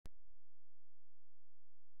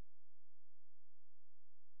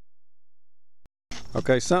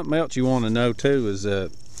Okay, something else you want to know too is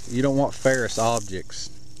you don't want ferrous objects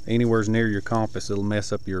anywhere near your compass. It'll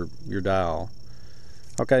mess up your dial.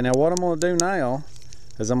 Okay, now what I'm going to do now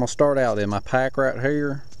is I'm going to start out in my pack right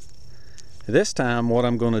here. This time what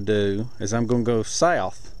I'm going to do is I'm going to go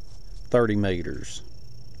south 30 meters.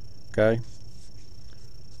 Okay,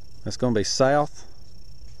 that's going to be south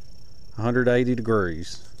 180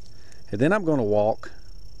 degrees. And then I'm going to walk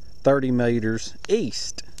 30 meters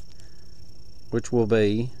east, which will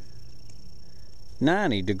be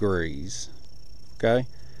 90 degrees. Okay,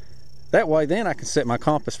 that way then I can set my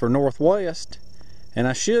compass for northwest, and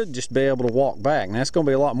I should just be able to walk back. Now it's going to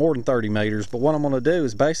be a lot more than 30 meters, but what I'm going to do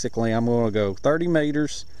is basically I'm going to go 30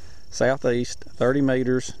 meters southeast, 30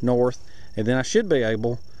 meters north, and then I should be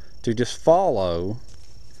able to just follow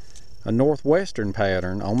a northwestern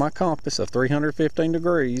pattern on my compass of 315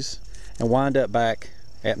 degrees and wind up back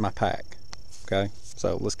at my pack. Okay,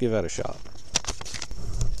 so let's give that a shot.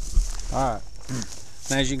 All right,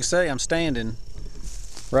 now as you can see, I'm standing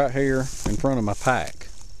right here in front of my pack.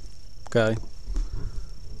 Okay,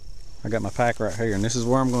 I got my pack right here, and this is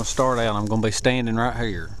where I'm going to start out. I'm going to be standing right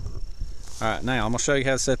here. All right, now I'm going to show you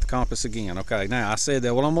how to set the compass again. Okay, now I said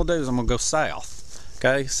that what I'm going to do is I'm going to go south.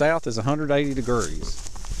 Okay, south is 180 degrees.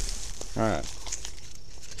 All right,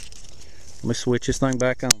 let me switch this thing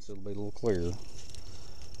back on so it'll be a little clearer.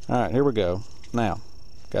 All right, here we go. Now,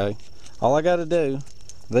 okay, all I got to do,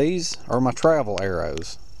 these are my travel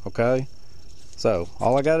arrows. Okay, so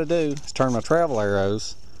all I got to do is turn my travel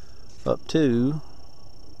arrows up to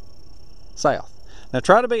south. Now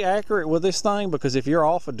try to be accurate with this thing, because if you're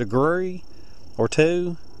off a degree or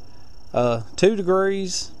two, 2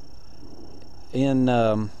 degrees in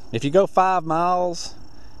if you go 5 miles,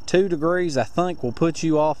 2 degrees I think will put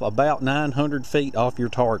you off about 900 feet off your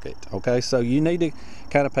target. Okay, so you need to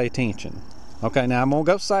kind of pay attention. Okay, now I'm gonna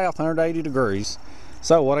go south 180 degrees.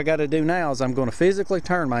 So what I got to do now is I'm going to physically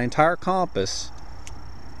turn my entire compass.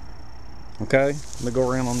 Okay, let me go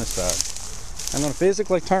around on this side. I'm going to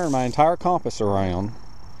physically turn my entire compass around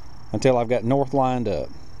until I've got north lined up.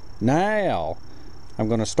 Now I'm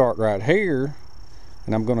going to start right here,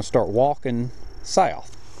 and I'm going to start walking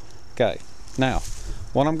south. Okay, now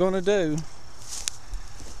what I'm going to do,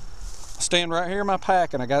 stand right here in my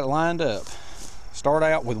pack, and I got it lined up. Start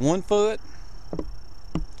out with 1 foot.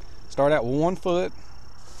 Start out with 1 foot,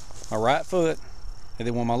 my right foot, and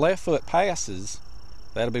then when my left foot passes,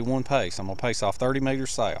 that'll be 1 pace. I'm going to pace off 30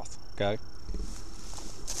 meters south. Okay,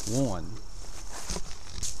 1,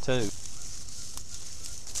 2,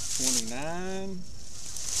 29,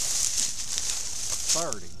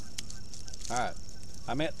 30. All right,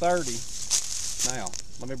 I'm at 30 now.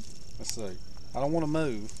 Let's see. I don't want to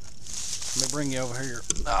move. Let me bring you over here.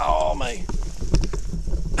 Oh man,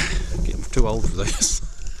 getting too old for this.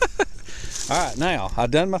 All right, now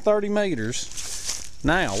I've done my 30 meters.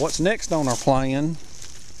 Now what's next on our plan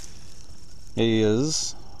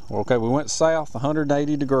is, okay, we went south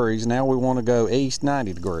 180 degrees. Now we want to go east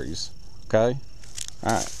 90 degrees. Okay,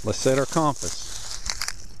 all right, let's set our compass.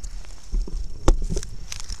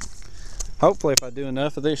 Hopefully if I do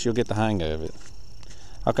enough of this, you'll get the hang of it.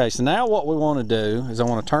 Okay, so now what we want to do is I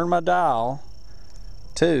want to turn my dial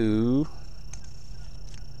to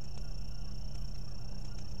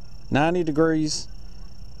 90 degrees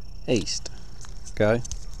east. Okay,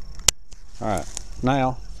 all right,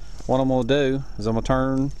 now what I'm going to do is I'm going to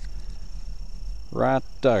turn right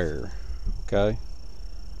there. Okay,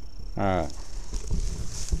 all right,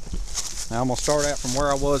 now I'm going to start out from where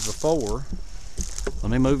I was before.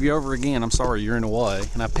 Let me move you over again. I'm sorry, you're in the way.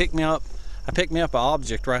 And I picked me up an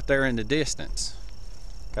object right there in the distance.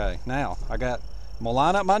 Okay, now I'm gonna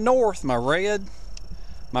line up my north, my red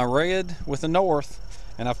with the north,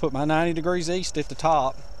 and I put my 90 degrees east at the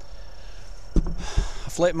top. I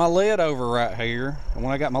flip my lid over right here, and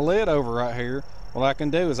when I got my lid over right here, what I can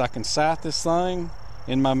do is I can sight this thing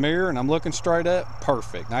in my mirror, and I'm looking straight up.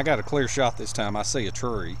 Perfect. Now I got a clear shot this time. I see a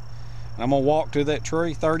tree, and I'm gonna walk to that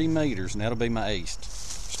tree 30 meters, and that'll be my east.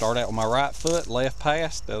 Start out with my right foot, left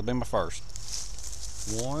pass, that'll be my first.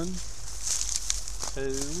 1, 2,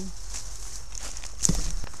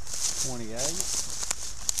 28,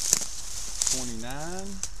 29,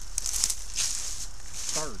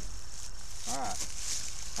 30. All right,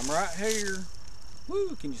 I'm right here.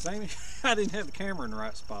 Woo, can you see me? I didn't have the camera in the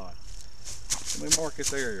right spot. Let me mark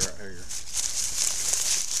this area right here.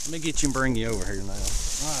 Let me get you and bring you over here now.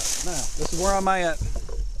 All right, now this is where I'm at.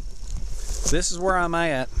 This is where I'm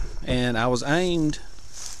at, and I was aimed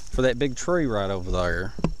for that big tree right over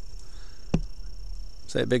there.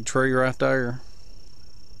 See that big tree right there?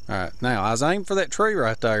 All right, now I was aimed for that tree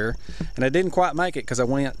right there, and I didn't quite make it because I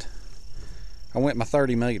went I went my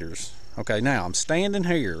 30 meters. Okay, now I'm standing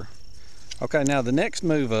here. Okay, now the next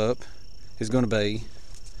move up is going to be,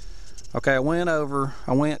 okay, I went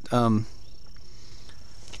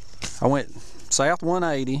south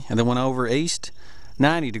 180 and then went over east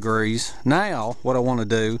 90 degrees. Now what I want to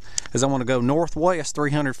do is I want to go northwest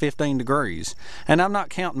 315 degrees, and I'm not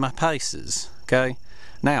counting my paces. Okay,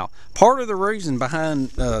 now part of the reason behind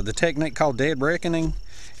the technique called dead reckoning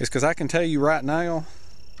is because I can tell you right now,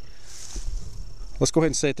 let's go ahead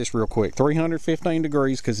and set this real quick. 315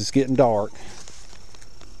 degrees because it's getting dark.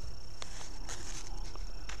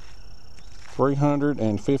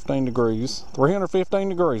 315 degrees. 315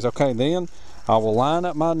 degrees. Okay, then I will line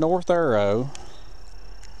up my north arrow.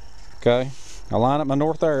 Okay, I line up my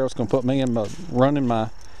north arrow. It's going to put me in running my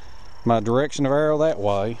direction of arrow that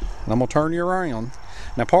way. And I'm going to turn you around.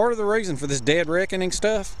 Now, part of the reason for this dead reckoning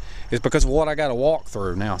stuff is because of what I got to walk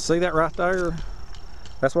through. Now, see that right there?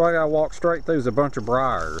 That's what I got to walk straight through is a bunch of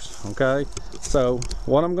briars. Okay, so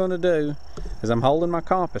what I'm going to do is I'm holding my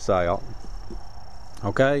compass out.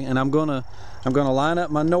 Okay, and I'm gonna line up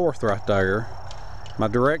my north right there. My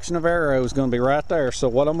direction of arrow is gonna be right there. So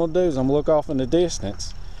what I'm gonna do is I'm gonna look off in the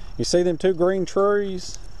distance. You see them two green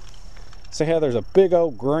trees? See how there's a big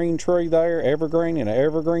old green tree there, evergreen, and an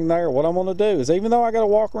evergreen there? What I'm gonna do is, even though I gotta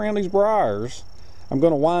walk around these briars, I'm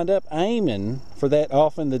gonna wind up aiming for that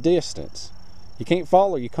off in the distance. You can't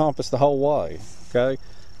follow your compass the whole way, okay?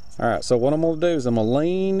 All right, so what I'm gonna do is I'm gonna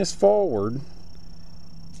lean this forward.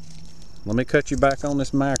 Let me cut you back on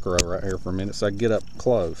this macro right here for a minute so I can get up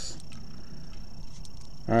close.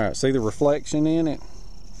 All right, see the reflection in it?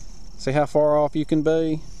 See how far off you can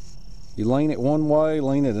be? You lean it one way,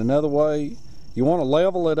 lean it another way. You want to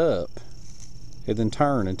level it up and then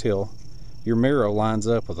turn until your mirror lines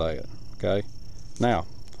up with that, okay? Now,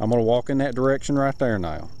 I'm gonna walk in that direction right there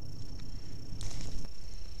now.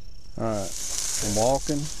 All right, I'm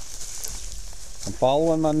walking. I'm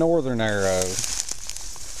following my northern arrow.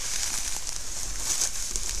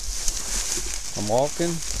 I'm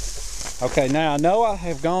walking. Okay, now I know I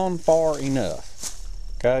have gone far enough.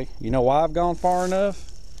 Okay, you know why I've gone far enough?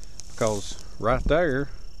 Because right there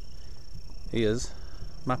is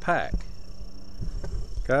my pack.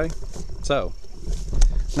 Okay, so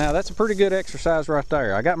now that's a pretty good exercise right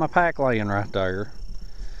there. I got my pack laying right there,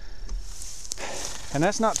 and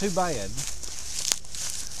that's not too bad.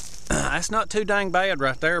 That's not too dang bad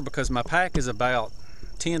right there because my pack is about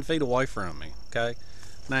 10 feet away from me. Okay,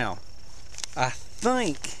 now I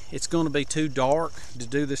think it's going to be too dark to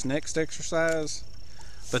do this next exercise,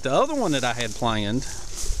 but the other one that I had planned,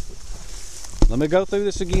 let me go through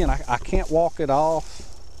this again. I can't walk it off.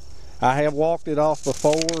 I have walked it off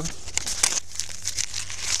before,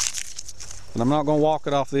 and I'm not going to walk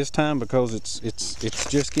it off this time because it's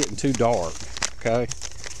just getting too dark. Okay,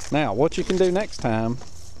 now what you can do next time,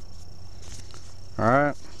 all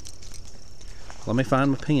right, let me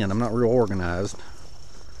find my pen. I'm not real organized.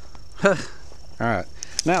 All right,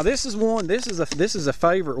 now this is a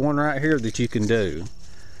favorite one right here that you can do.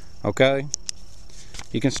 Okay,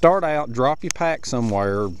 you can start out, drop your pack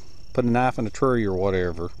somewhere, put a knife in a tree or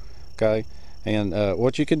whatever. Okay, and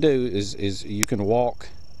what you can do is you can walk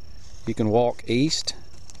east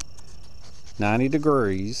 90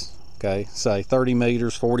 degrees. Okay, say 30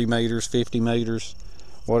 meters, 40 meters, 50 meters,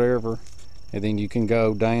 whatever, and then you can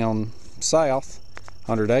go down south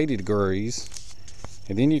 180 degrees,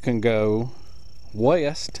 and then you can go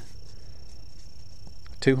west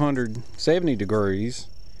 270 degrees,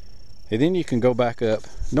 and then you can go back up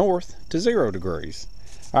north to 0 degrees.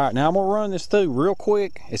 All right, now I'm gonna run this through real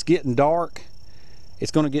quick. It's getting dark.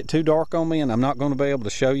 It's gonna get too dark on me and I'm not gonna be able to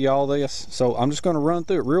show you all this. So I'm just gonna run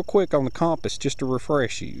through it real quick on the compass just to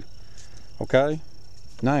refresh you. Okay,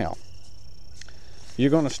 now you're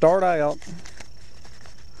gonna start out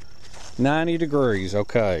 90 degrees.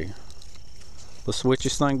 Okay, let's switch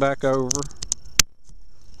this thing back over.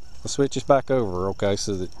 Let's switch this back over, okay,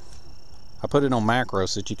 so that I put it on macro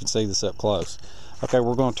so that you can see this up close. Okay,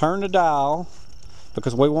 we're going to turn the dial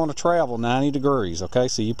because we want to travel 90 degrees, okay?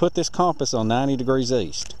 So you put this compass on 90 degrees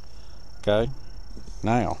east, okay?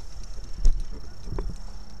 Now,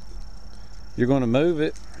 you're going to move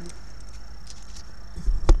it.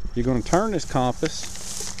 You're going to turn this compass.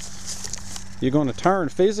 You're going to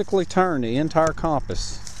physically turn the entire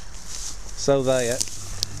compass so that,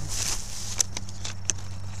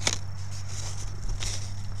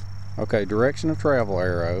 okay, direction of travel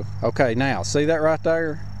arrow. Okay, now see that right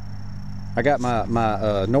there? I got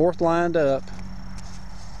my north lined up,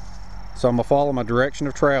 so I'm gonna follow my direction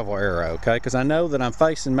of travel arrow, okay? Because I know that I'm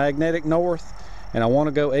facing magnetic north and I want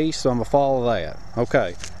to go east, so I'm gonna follow that.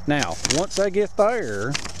 Okay, now once I get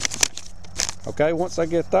there, Okay, once I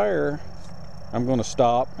get there, I'm going to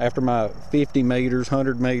stop after my 50 meters,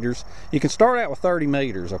 100 meters. You can start out with 30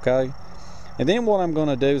 meters, okay? And then what I'm going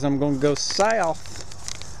to do is I'm going to go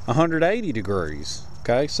south 180 degrees,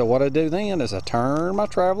 okay? So what I do then is I turn my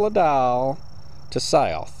traveler dial to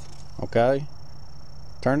south, okay?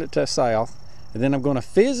 Turn it to south, and then I'm going to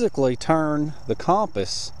physically turn the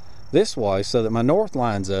compass this way so that my north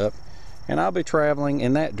lines up, and I'll be traveling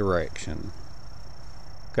in that direction,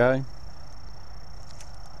 okay?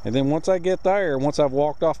 And then once I get there, once I've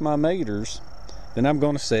walked off my meters, then I'm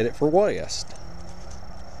going to set it for west,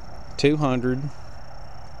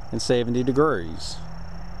 270 degrees.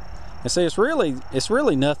 And see, it's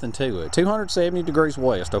really nothing to it. 270 degrees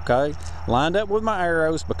west, okay? Lined up with my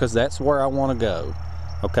arrows because that's where I want to go,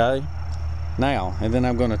 okay? Now, and then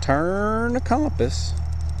I'm going to turn the compass,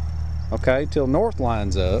 okay, till north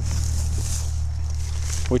lines up,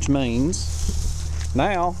 which means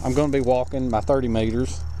now I'm going to be walking my 30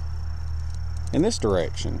 meters in this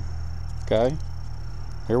direction, okay?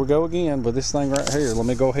 Here we go again with this thing right here. Let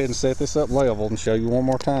me go ahead and set this up leveled and show you one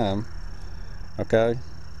more time, okay?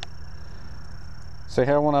 See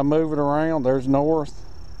how when I move it around, there's north,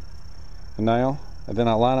 and then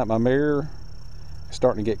I line up my mirror. It's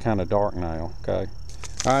starting to get kind of dark now, okay?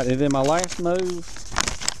 All right, and then my last move,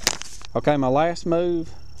 okay, my last move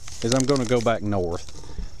is I'm going to go back north.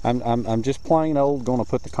 I'm just plain old going to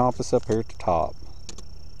put the compass up here at the top,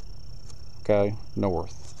 okay,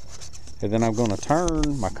 north. And then I'm going to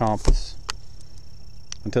turn my compass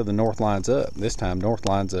until the north lines up. This time north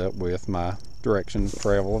lines up with my direction of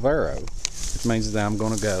travel of arrow, which means that I'm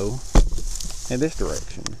going to go in this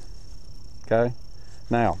direction, okay?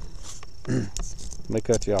 Now, let me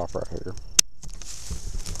cut you off right here.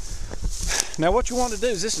 Now what you want to do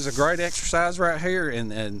is, this is a great exercise right here,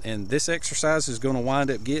 and this exercise is going to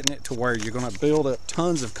wind up getting it to where you're going to build up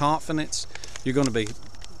tons of confidence. You're going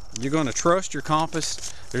to trust your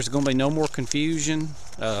compass. There's going to be no more confusion.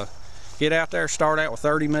 Get out there, start out with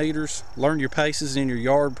 30 meters, learn your paces in your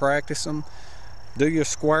yard, practice them. Do your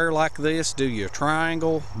square like this, do your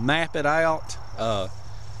triangle, map it out.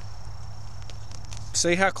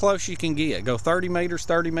 See how close you can get. Go 30 meters,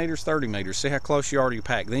 30 meters, 30 meters. See how close you are to your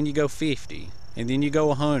pack. Then you go 50, and then you go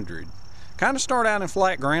 100. Kind of start out in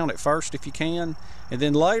flat ground at first if you can, and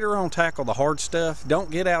then later on tackle the hard stuff. Don't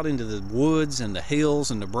get out into the woods and the hills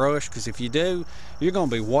and the brush, because if you do, you're going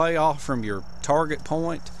to be way off from your target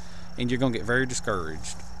point, and you're going to get very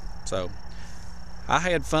discouraged. So, I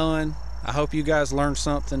had fun. I hope you guys learned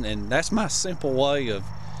something, and that's my simple way of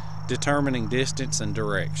determining distance and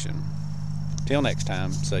direction. Till next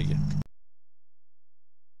time, see ya.